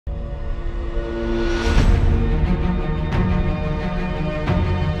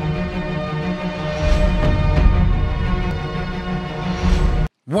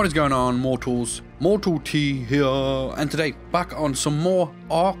What is going on, mortals? Mortal T here, and today back on some more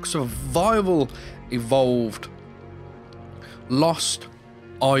Ark Survival Evolved Lost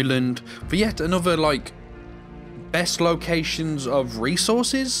Island for yet another best locations of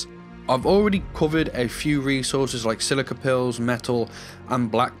resources. I've already covered a few resources like silica pills, metal and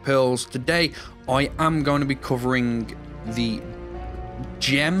black pills. Today I am going to be covering the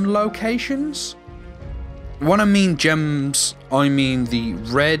gem locations. When I mean gems, I mean the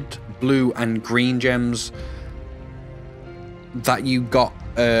red, blue and green gems that you got.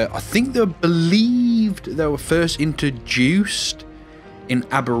 I think they're believed they were first introduced in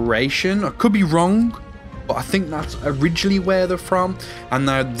Aberration. I could be wrong, but I think that's originally where they're from, and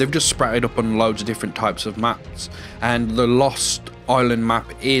they've just sprouted up on loads of different types of maps, and the Lost Island map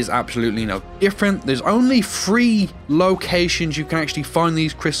is absolutely no different. There's only 3 locations you can actually find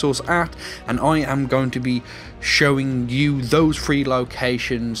these crystals at, and I am going to be showing you those 3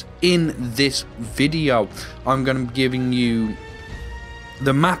 locations in this video. I'm going to be giving you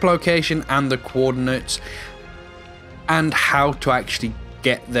the map location and the coordinates and how to actually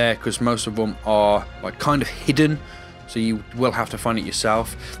get there, because most of them are kind of hidden, so you will have to find it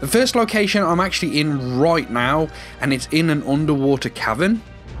yourself. The first location I'm actually in right now, and it's in an underwater cavern.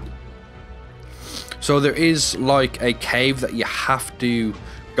 So there is a cave that you have to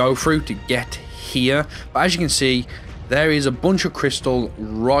go through to get here, but as you can see, there is a bunch of crystal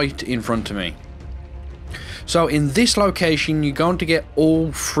right in front of me. So in this location, you're going to get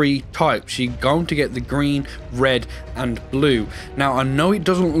all 3 types. You're going to get the green, red and blue. Now I know it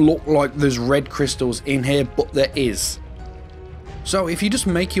doesn't look like there's red crystals in here, but there is. So if you just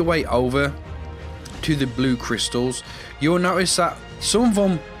make your way over to the blue crystals, you'll notice that some of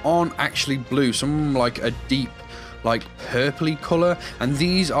them aren't actually blue. Some of them a deep purpley color, and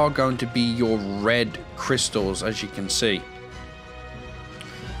these are going to be your red crystals, as you can see.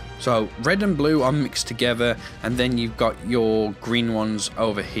 So red and blue are mixed together, and then you've got your green ones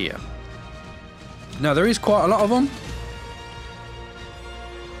over here. Now there is quite a lot of them.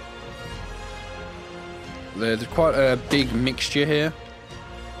 There's quite a big mixture here.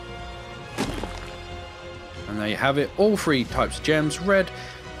 And there you have it, all 3 types of gems, red,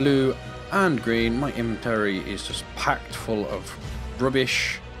 blue and green. My inventory is just packed full of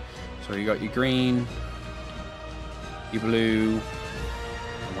rubbish. So you got your green, your blue.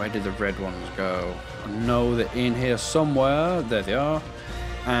 Where did the red ones go? I know they're in here somewhere. There they are.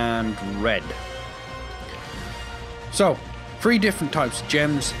 And red. So 3 different types of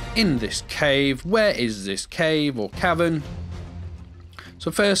gems in this cave. Where is this cave or cavern?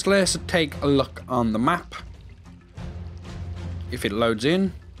 So first, let's take a look on the map. If it loads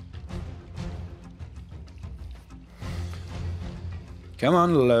in. Come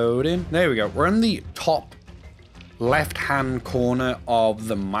on, load in. There we go. We're on the top left hand corner of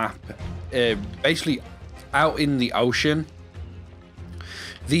the map, basically out in the ocean.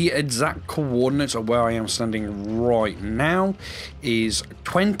 The exact coordinates of where I am standing right now is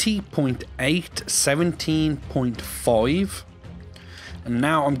 20.8, 17.5, and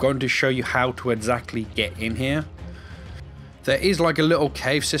now I'm going to show you how to exactly get in here. There is a little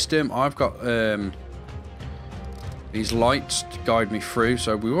cave system. I've got these lights to guide me through,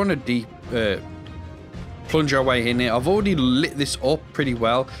 so we want to plunge our way in here. I've already lit this up pretty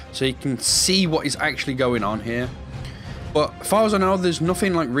well, so you can see what is actually going on here. But as far as I know, there's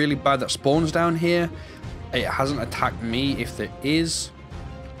nothing really bad that spawns down here. It hasn't attacked me if there is,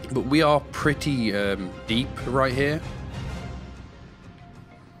 but we are pretty deep right here.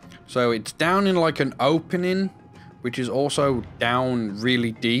 So it's down in an opening, which is also down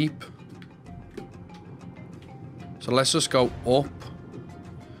really deep. So let's just go up.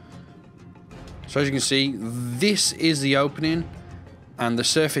 So as you can see, this is the opening, and the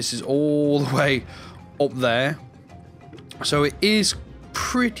surface is all the way up there. So it is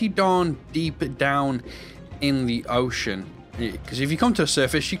pretty darn deep down in the ocean. Because if you come to the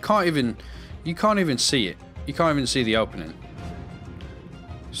surface, you can't even see it. You can't even see the opening.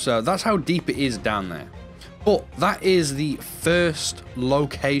 So that's how deep it is down there. But that is the first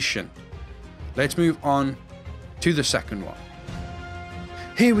location. Let's move on to the second one.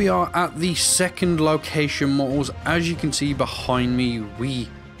 Here we are at the second location, mortals. As you can see behind me, we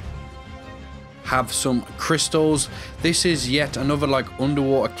have some crystals. This is yet another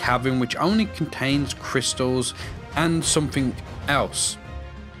underwater cavern, which only contains crystals and something else.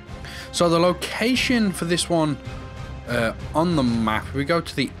 So the location for this one on the map, we go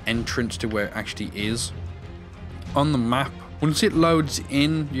to the entrance to where it actually is on the map. Once it loads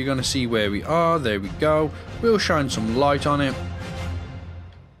in, you're going to see where we are. There we go. We'll shine some light on it.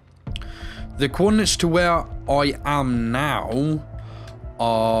 The coordinates to where I am now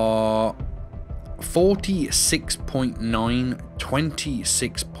are 46.9,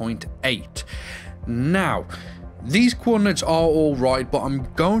 26.8. Now, these coordinates are all right, but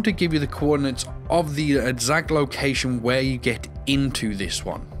I'm going to give you the coordinates of the exact location where you get into this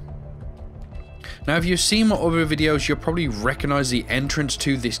one. Now, if you've seen my other videos, you'll probably recognize the entrance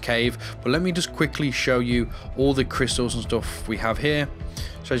to this cave, but let me just quickly show you all the crystals and stuff we have here.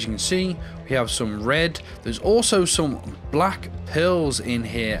 So as you can see, we have some red. There's also some black pearls in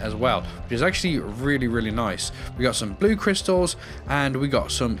here as well, which is actually really, really nice. We got some blue crystals and we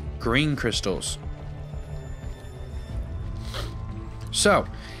got some green crystals. So,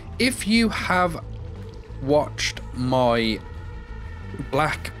 if you have watched my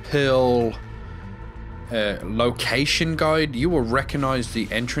black pearl location guide, you will recognize the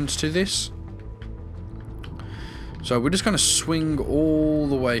entrance to this. So we're just going to swing all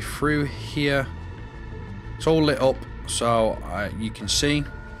the way through here. It's all lit up so you can see.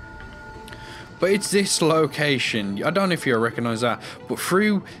 But it's this location. I don't know if you recognize that, but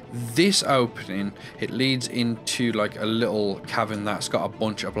through this opening, it leads into like a little cavern that's got a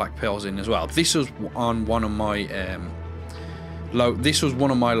bunch of black pearls in as well. This was on one of my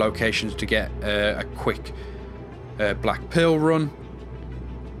locations to get a quick black pearl run.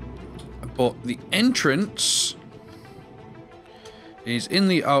 But the entrance is in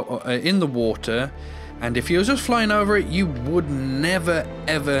the water, and if you were just flying over it, you would never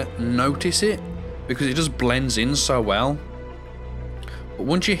ever notice it because it just blends in so well. But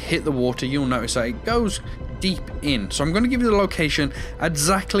once you hit the water, you'll notice that it goes deep in. So I'm going to give you the location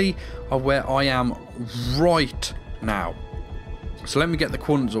exactly of where I am right now. So let me get the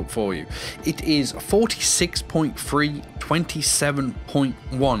coordinates up for you. It is 46.3,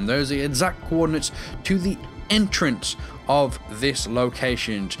 27.1. Those are the exact coordinates to the entrance of this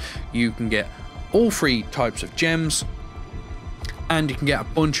location. You can get all three types of gems, and you can get a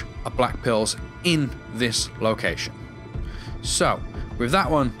bunch of black pearls in this location. So with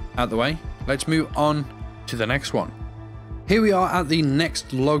that one out the way, let's move on to the next one. Here we are at the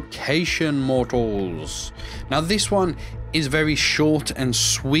next location, mortals. Now this one is very short and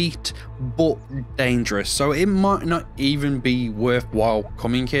sweet, but dangerous, so it might not even be worthwhile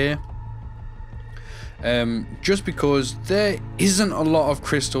coming here. Just because there isn't a lot of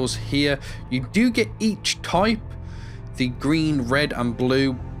crystals here. You do get each type, the green, red and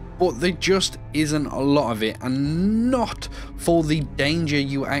blue, but there just isn't a lot of it, and not for the danger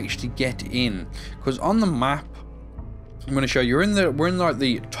you actually get in. Because on the map, I'm going to show you, we're in like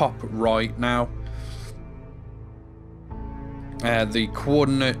the top right now. The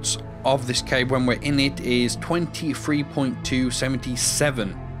coordinates of this cave when we're in it is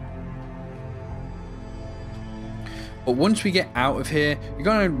 23.277. But once we get out of here, you're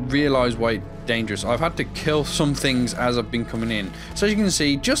going to realize why it's dangerous. I've had to kill some things as I've been coming in. So as you can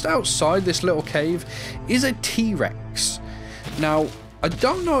see, just outside this little cave is a T-Rex. Now, I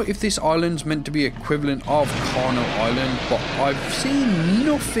don't know if this island's meant to be equivalent of Carno Island, but I've seen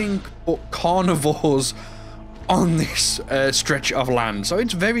nothing but carnivores on this stretch of land. So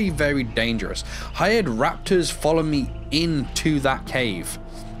it's very, very dangerous. I had raptors follow me into that cave.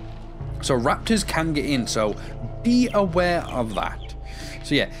 So raptors can get in, so be aware of that.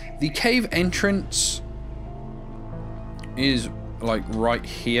 So yeah, the cave entrance is like right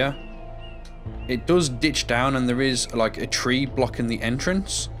here. It does ditch down and there is like a tree blocking the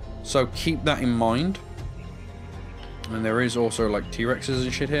entrance, so keep that in mind. And there is also like T-Rexes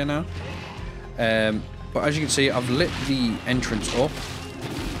and shit here now. But as you can see, I've lit the entrance up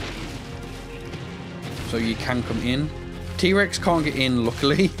so you can come in. T-Rex can't get in,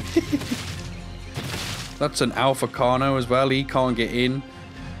 luckily. That's an Alpha Carno as well, he can't get in.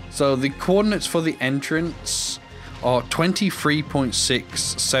 So the coordinates for the entrance are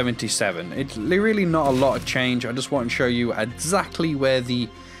 23.677. It's really not a lot of change. I just want to show you exactly where the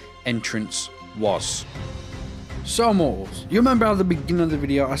entrance was. So mortals, you remember at the beginning of the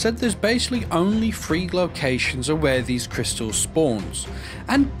video I said there's basically only 3 locations of where these crystals spawns,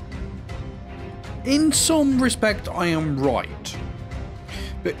 and in some respect I am right.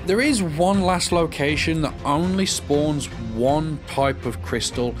 But there is one last location that only spawns one type of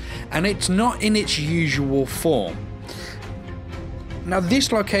crystal, and it's not in its usual form. Now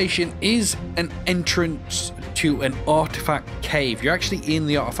this location is an entrance to an artifact cave. You're actually in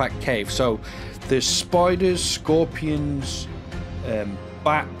the artifact cave, so there's spiders, scorpions,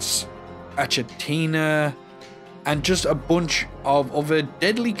 bats, achatina, and just a bunch of other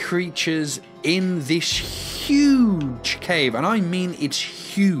deadly creatures in this huge cave, and I mean it's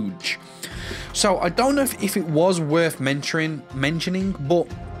huge. So I don't know if it was worth mentioning, but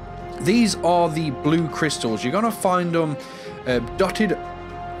these are the blue crystals. You're gonna find them dotted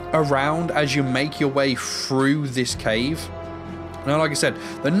around as you make your way through this cave. Now, like I said,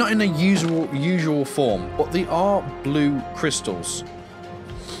 they're not in a usual form, but they are blue crystals.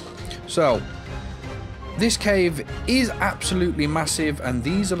 So, this cave is absolutely massive, and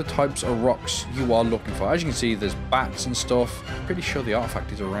these are the types of rocks you are looking for. As you can see, there's bats and stuff. I'm pretty sure the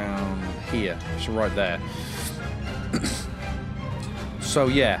artifact is around here. It's right there. So,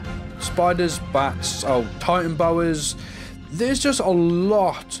 yeah. Spiders, bats, titan boas. There's just a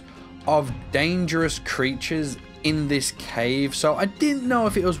lot of dangerous creatures in this cave, so I didn't know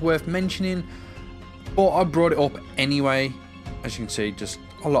if it was worth mentioning, but I brought it up anyway. As you can see, just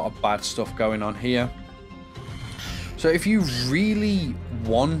a lot of bad stuff going on here. So if you really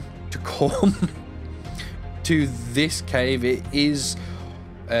want to come to this cave, it is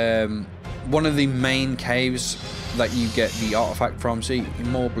one of the main caves that you get the artifact from. See,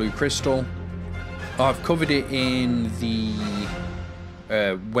 more blue crystal. I've covered it in the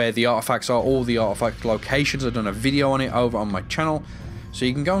where the artifacts are, all the artifact locations. I've done a video on it over on my channel, so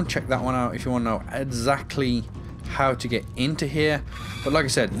you can go and check that one out if you want to know exactly how to get into here. But like I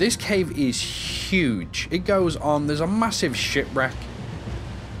said, this cave is huge. It goes on. There's a massive shipwreck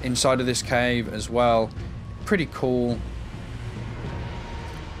inside of this cave as well. Pretty cool.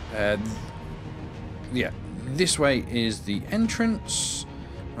 Yeah, this way is the entrance.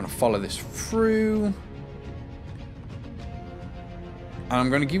 I'm going to follow this through, and I'm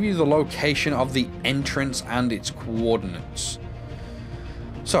going to give you the location of the entrance and its coordinates.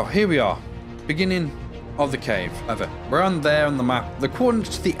 So here we are, beginning of the cave. We're on there on the map. The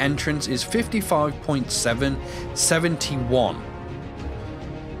coordinates to the entrance is 55.771.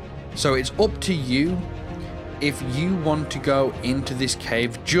 So it's up to you if you want to go into this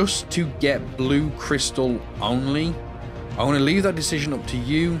cave just to get blue crystal only. I want to leave that decision up to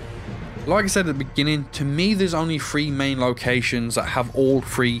you. Like I said at the beginning, to me there's only 3 main locations that have all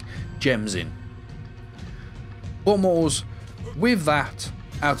 3 gems in. But Mortals, with that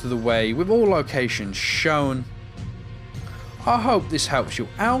out of the way, with all locations shown, I hope this helps you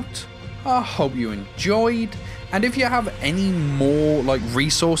out. I hope you enjoyed, and if you have any more like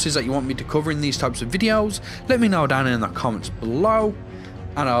resources that you want me to cover in these types of videos, let me know down in the comments below,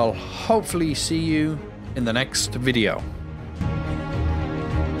 and I'll hopefully see you in the next video.